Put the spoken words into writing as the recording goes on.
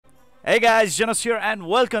Hey guys, Zennosh here and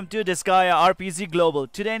welcome to Disgaea RPG Global.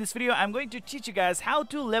 Today in this video, I'm going to teach you guys how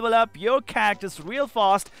to level up your characters real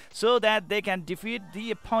fast so that they can defeat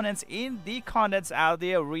the opponents in the contents out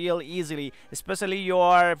there real easily. Especially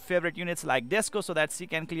your favorite units like Disco so that she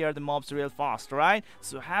can clear the mobs real fast, right?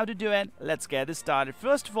 So how to do it? Let's get this started.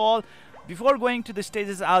 First of all, before going to the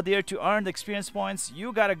stages out there to earn the experience points,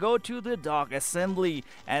 you gotta go to the dock assembly,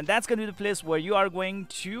 and that's gonna be the place where you are going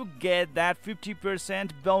to get that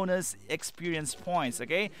 50% bonus experience points.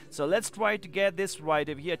 Okay, so let's try to get this right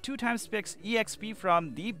over here. 2 times specs EXP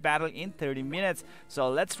from the battle in 30 minutes. So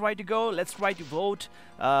let's try to go. Let's try to vote.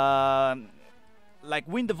 Like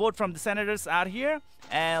win the vote from the senators out here,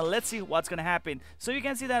 and let's see what's gonna happen. So you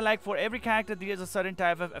can see that like for every character there is a certain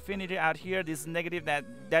type of affinity out here. This is negative.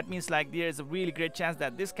 That means like there is a really great chance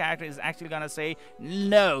that this character is actually gonna say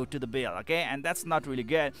no to the bill. Okay, and that's not really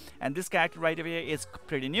good. And this character right over here is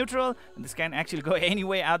pretty neutral, and this can actually go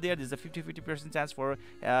anyway out there. There's a 50% chance for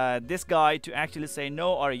this guy to actually say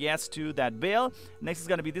no or yes to that bill. Next is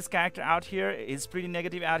gonna be this character out here. Is pretty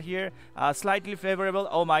negative out here, slightly favorable.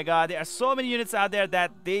 Oh my god, there are so many units out there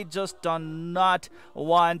that they just do not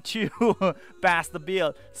want to pass the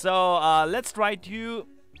bill. So let's try to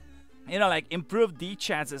like improve the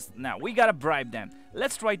chances. Now we gotta bribe them.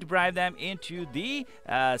 Let's try to bribe them into the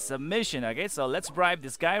submission. Okay, so let's bribe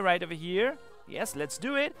this guy right over here. Yes, let's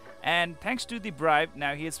do it. And thanks to the bribe,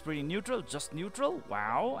 now he is pretty neutral, just neutral.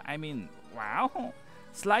 Wow, I mean, wow.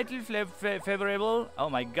 Slightly favorable. Oh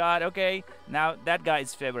my god. Okay, now that guy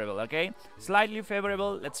is favorable. Okay, slightly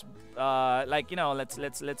favorable. Let's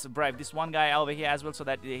let's bribe this one guy over here as well so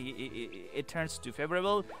that it turns to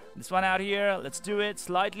favorable. This one out here, let's do it.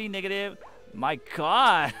 Slightly negative. My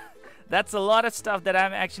god. That's a lot of stuff that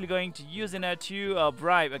I'm actually going to use in to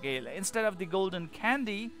bribe. Okay, instead of the golden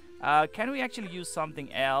candy, can we actually use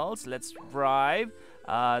something else? Let's bribe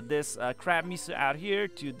this crab miso out here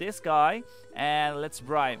to this guy, and let's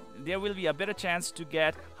bribe. There will be a better chance to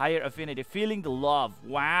get higher affinity. Feeling the love.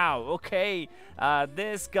 Wow. Okay,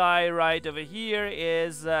 this guy right over here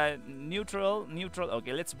is neutral.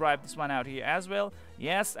 Okay, let's bribe this one out here as well.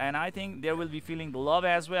 Yes, and I think there will be feeling the love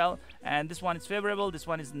as well. And this one is favorable, this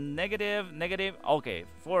one is negative. Okay,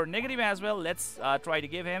 for negative as well, let's try to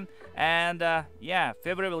give him. And yeah,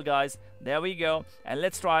 favorable guys, there we go. And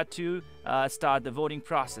let's try to start the voting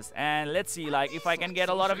process, and let's see like if I can get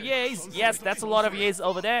a lot of yays. Yes, that's a lot of yays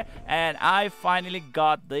over there, and I finally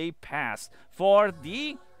got the pass for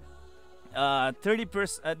the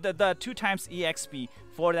 30%, the 2 times EXP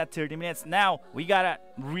for that 30 minutes. Now we gotta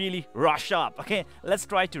really rush up. Okay, let's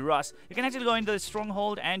try to rush. You can actually go into the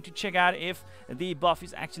stronghold and to check out if the buff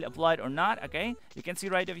is actually applied or not. Okay, you can see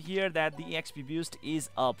right over here that the EXP boost is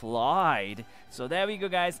applied. So there we go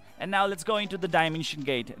guys, and now let's go into the dimension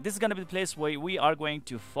gate. This is gonna be the place where we are going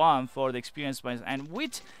to farm for the experience points. And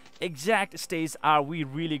which exact stage are we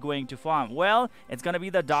really going to farm? Well, it's gonna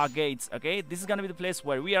be the dark gates. Okay, this is gonna be the place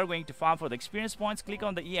where we are going to farm for the experience points. Click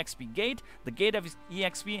on the EXP gate, the Gate of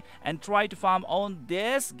EXP, and try to farm on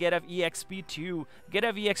this Gate of EXP 2. Gate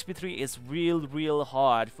of EXP 3 is real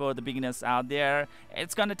hard for the beginners out there.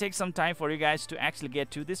 It's gonna take some time for you guys to actually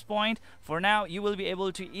get to this point. For now, you will be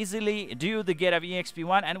able to easily do the Gate of EXP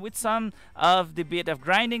 1, and with some of the bit of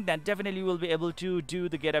grinding, then definitely you will be able to do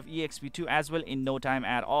the Gate of EXP 2 as well in no time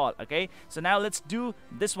at all. Okay, so now let's do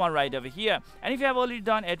this one right over here. And if you have already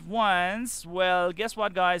done it once, well, guess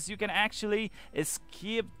what guys, you can actually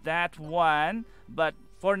skip that one. But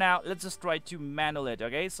for now, let's just try to manual it.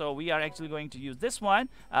 Okay, so we are actually going to use this one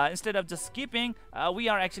instead of just skipping. We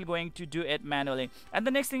are actually going to do it manually. And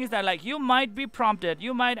the next thing is that like you might be prompted,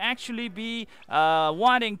 you might actually be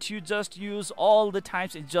wanting to just use all the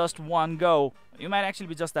times in just one go. You might actually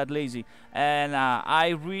be just that lazy, and I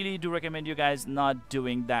really do recommend you guys not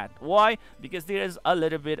doing that. Why? Because there is a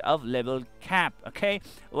little bit of level cap. Okay,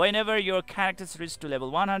 whenever your characters reach to level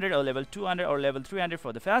 100 or level 200 or level 300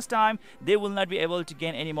 for the first time, they will not be able to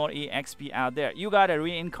gain any more EXP out there. You gotta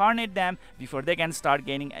reincarnate them before they can start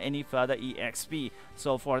gaining any further EXP.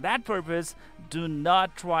 So for that purpose, do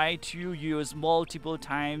not try to use multiple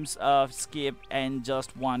times of skip and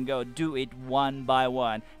just one go. Do it one by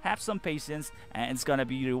one. Have some patience, and it's gonna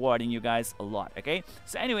be rewarding you guys a lot. Okay,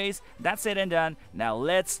 so anyways, that's it and done. Now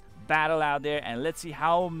let's battle out there, and let's see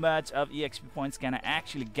how much of EXP points can I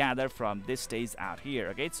actually gather from this stage out here.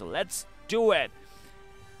 Okay, so let's do it.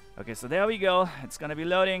 Okay, so there we go. It's gonna be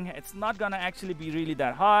loading. It's not gonna actually be really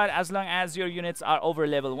that hard. As long as your units are over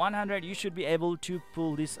level 100, you should be able to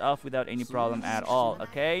pull this off without any problem at all,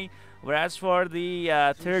 okay? Whereas for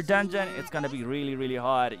the third dungeon, it's gonna be really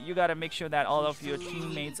hard. You gotta make sure that all of your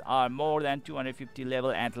teammates are more than 250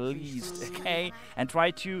 level at least, okay? And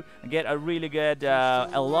try to get a really good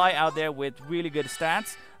ally out there with really good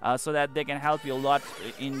stats, so that they can help you a lot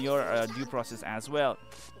in your due process as well.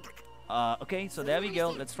 Okay, so there we go.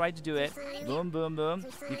 Let's try to do it. Boom, boom, boom.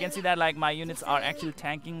 You can see that like my units are actually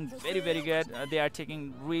tanking very good. They are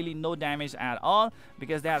taking really no damage at all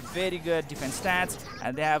because they have very good defense stats,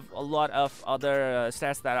 and they have a lot of other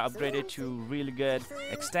stats that are upgraded to really good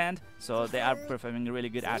extent. So they are performing really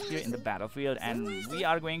good out here in the battlefield, and we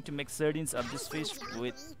are going to make sardines of this fish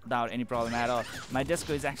without any problem at all. My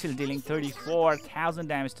Disco is actually dealing 34,000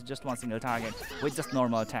 damage to just one single target with just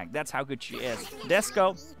normal attack. That's how good she is.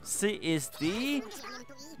 Disco, she is the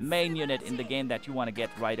main unit in the game that you want to get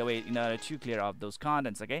right away in order to clear off those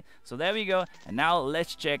contents, okay? So there we go, and now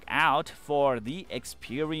let's check out for the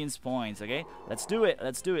experience points, okay? Let's do it.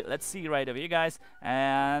 Let's see right over here, guys,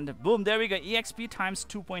 and boom, there we go. EXP times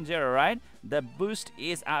 2.0, right? The boost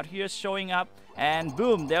is out here showing up, and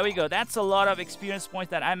boom, there we go. That's a lot of experience points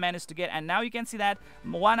that I managed to get, and now you can see that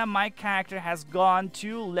one of my character has gone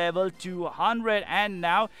to level 200, and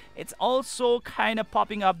now it's also kind of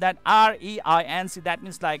popping up that REINC. That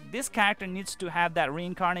means like this character needs to have that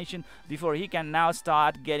reincarnation before he can now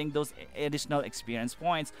start getting those additional experience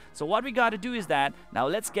points. So what we got to do is that now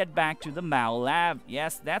let's get back to the Mao lab.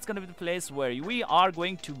 Yes, that's going to be the place where we are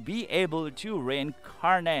going to be able to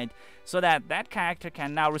reincarnate, so that that character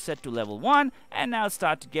can now reset to level 1 and now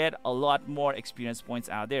start to get a lot more experience points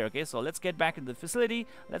out there. Okay, so let's get back into the facility.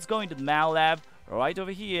 Let's go into the Mao lab right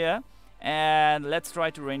over here, and let's try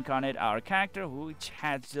to reincarnate our character, which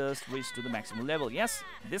has just reached to the maximum level. Yes,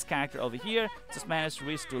 this character over here just managed to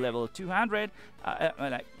reach to level 200.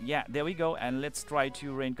 Yeah, there we go, and let's try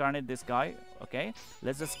to reincarnate this guy. Okay,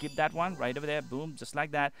 let's just skip that one right over there. Boom, just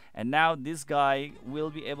like that. And now this guy will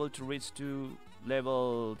be able to reach to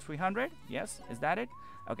level 300. Yes, is that it?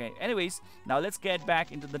 Okay, anyways, now let's get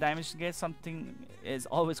back into the dimension gate. Something is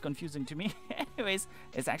always confusing to me. Anyways,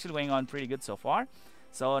 it's actually going on pretty good so far.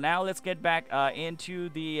 So now let's get back into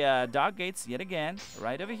the dark gates yet again,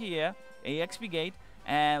 right over here, EXP gate,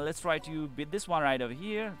 and let's try to beat this one right over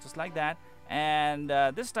here, just like that. And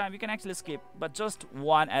this time you can actually skip, but just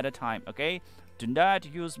one at a time, okay? Do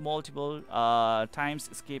not use multiple times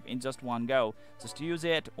skip in just one go. Just use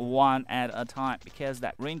it one at a time, because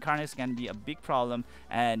that reincarnation can be a big problem,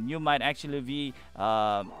 and you might actually be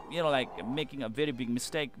like making a very big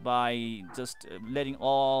mistake by just letting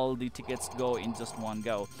all the tickets go in just one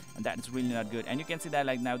go, and that is really not good. And you can see that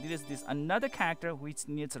like now this is another character which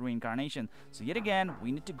needs a reincarnation. So yet again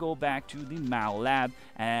we need to go back to the Mao lab,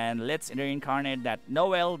 and let's reincarnate that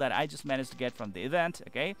Noel that I just managed to get from the event.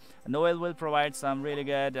 Okay, Noel will provide some really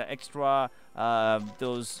good extra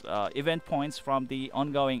those event points from the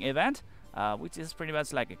ongoing event, which is pretty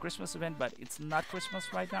much like a Christmas event, but it's not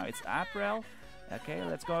Christmas right now, it's April. Okay,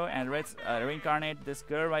 let's go and let's reincarnate this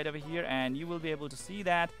girl right over here, and you will be able to see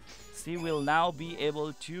that she will now be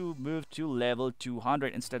able to move to level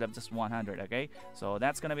 200 instead of just 100. Okay, so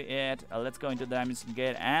that's gonna be it. Let's go into the dimension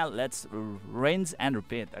gate and let's rinse and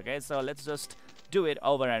repeat. Okay, so let's just do it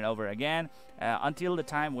over and over again until the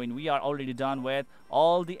time when we are already done with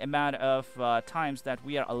all the amount of times that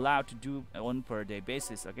we are allowed to do on per day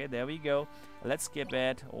basis. Okay, there we go. Let's skip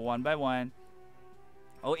it one by one.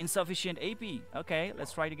 Oh, insufficient AP. Okay,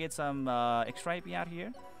 let's try to get some extra AP out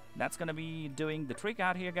here. That's gonna be doing the trick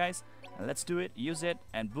out here, guys. And let's do it, use it,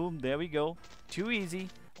 and boom, there we go. Too easy.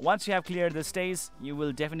 Once you have cleared the stage, you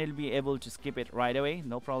will definitely be able to skip it right away,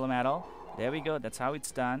 no problem at all. There we go, that's how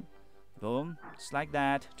it's done. Boom, just like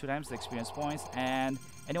that. 2 times the experience points. And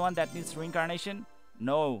anyone that needs reincarnation,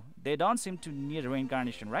 no, they don't seem to need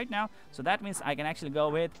reincarnation right now, so that means I can actually go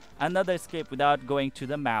with another skip without going to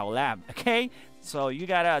the Mao lab. Okay, so you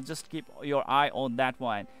gotta just keep your eye on that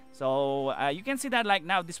one. So you can see that like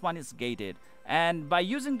now this one is gated, and by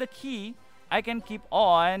using the key I can keep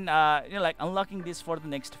on like unlocking this for the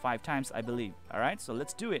next 5 times, I believe. Alright, so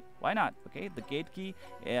let's do it. Why not? Okay, the gate key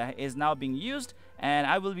is now being used, and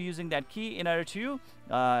I will be using that key in order to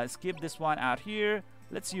skip this one out here.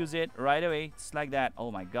 Let's use it right away, just like that.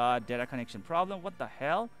 Oh my god, data connection problem, what the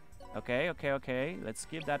hell? Okay, let's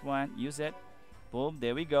skip that one, use it. Boom,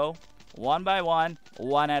 there we go. One by one,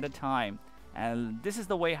 one at a time. And this is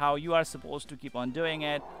the way how you are supposed to keep on doing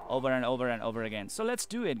it over and over and over again. So let's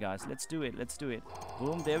do it, guys. Let's do it.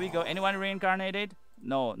 Boom, there we go. Anyone reincarnated?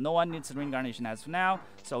 no one needs reincarnation as of now,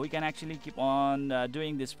 so we can actually keep on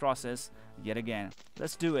doing this process yet again.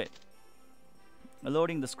 Let's do it.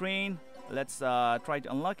 Loading the screen. Let's try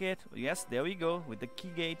to unlock it. Yes, there we go with the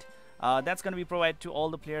key gate. That's going to be provided to all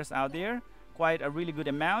the players out there. Quite a really good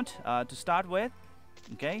amount to start with.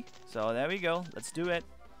 Okay, so there we go. Let's do it.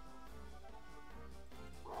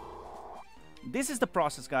 This is the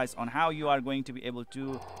process, guys, on how you are going to be able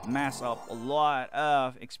to mass up a lot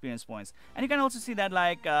of experience points. And you can also see that,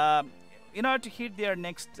 like, in order to hit their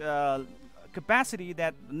next capacity,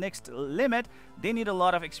 that next limit, they need a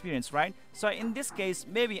lot of experience, right? So in this case,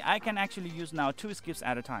 maybe I can actually use now 2 skips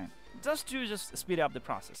at a time, just to speed up the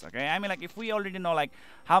process. Okay, I mean, like, if we already know like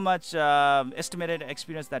how much estimated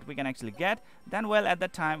experience that we can actually get, then well, at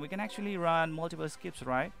that time we can actually run multiple skips,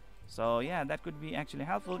 right? So yeah, that could be actually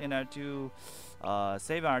helpful in order to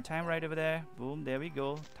save our time right over there. Boom, there we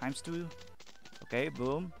go, ×2. Okay,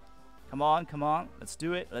 boom, come on, let's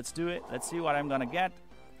do it, let's see what I'm gonna get.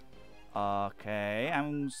 Okay,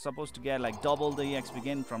 I'm supposed to get like double the EXP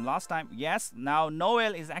gain from last time. Yes, now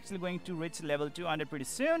Noel is actually going to reach level 200 pretty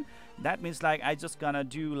soon. That means like I just gonna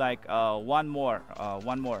do like one more.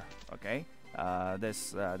 Okay,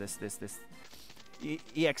 this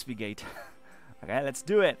EXP gate. Okay, let's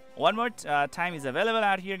do it. One more time is available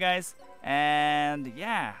out here, guys. And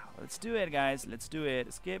yeah, let's do it, guys. Let's do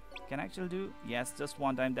it. Skip. Can I actually do? Yes, just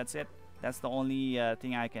one time. That's it. That's the only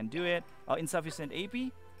thing I can do it. Oh, insufficient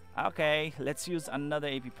AP. Okay, let's use another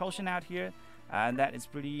AP potion out here. And that is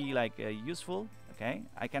pretty like useful. Okay,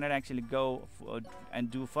 I cannot actually go and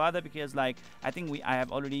do further because like I think I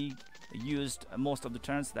have already used most of the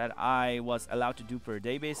turns that I was allowed to do per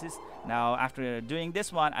day basis. Now after doing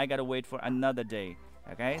this one, I gotta wait for another day.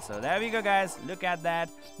 Okay, so there we go, guys. Look at that.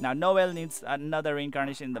 Now Noel needs another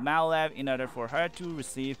reincarnation in the Mal Lab in order for her to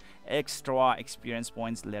receive extra experience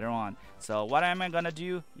points later on. So what am I gonna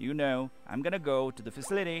do? You know, I'm gonna go to the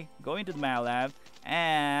facility, go into the Mal Lab,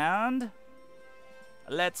 and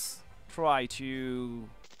let's try to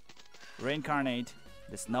reincarnate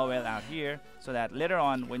this Noel out here, so that later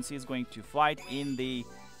on when she's going to fight in the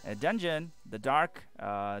dungeon, the dark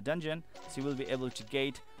dungeon, she will be able to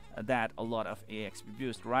get that a lot of EXP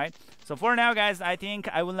boost, right? So for now, guys, I think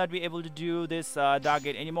I will not be able to do this dark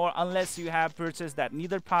gate anymore unless you have purchased that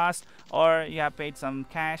Nether pass or you have paid some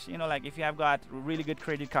cash. You know, like if you have got really good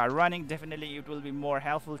credit card running, definitely it will be more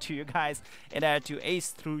helpful to you guys in order to ace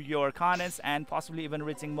through your contents and possibly even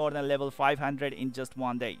reaching more than level 500 in just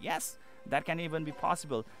one day. Yes, that can even be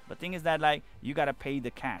possible, but thing is that like you gotta pay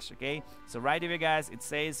the cash. Okay, so right here, guys, it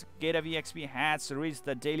says Gate of EXP has reached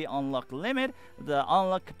the daily unlock limit. The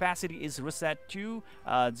unlock capacity is reset to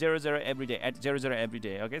 00 every day, at 00 every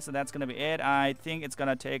day. Okay, so that's gonna be it. I think it's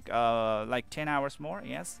gonna take like 10 hours more.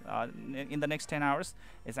 Yes, in the next 10 hours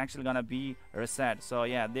it's actually gonna be reset. So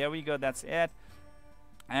yeah, there we go, that's it.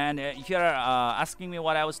 And if you're asking me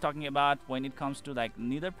what I was talking about when it comes to like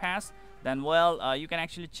Nether pass, then well, you can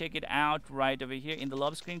actually check it out right over here in the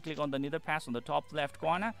lobby screen. Click on the Nether pass on the top left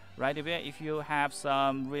corner right over here. If you have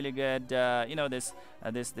some really good you know, this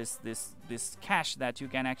cash that you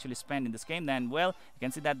can actually spend in this game, then well, you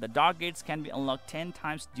can see that the dark gates can be unlocked 10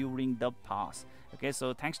 times during the pass. Okay,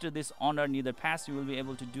 so thanks to this honor Nether pass, you will be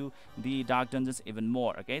able to do the dark dungeons even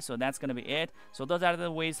more. Okay, so that's gonna be it. So those are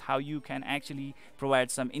the ways how you can actually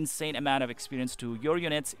provide some insane amount of experience to your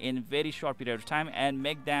units in very short period of time and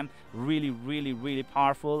make them really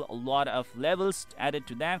powerful. A lot of levels added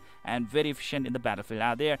to them and very efficient in the battlefield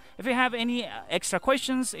out there. If you have any extra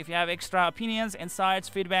questions, if you have extra opinions, insights,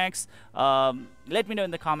 feedbacks, let me know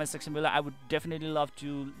in the comment section below. I would definitely love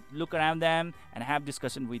to look around them and have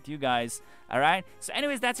discussion with you guys. Alright, so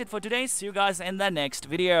anyways, that's it for today. See you guys in the next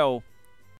video.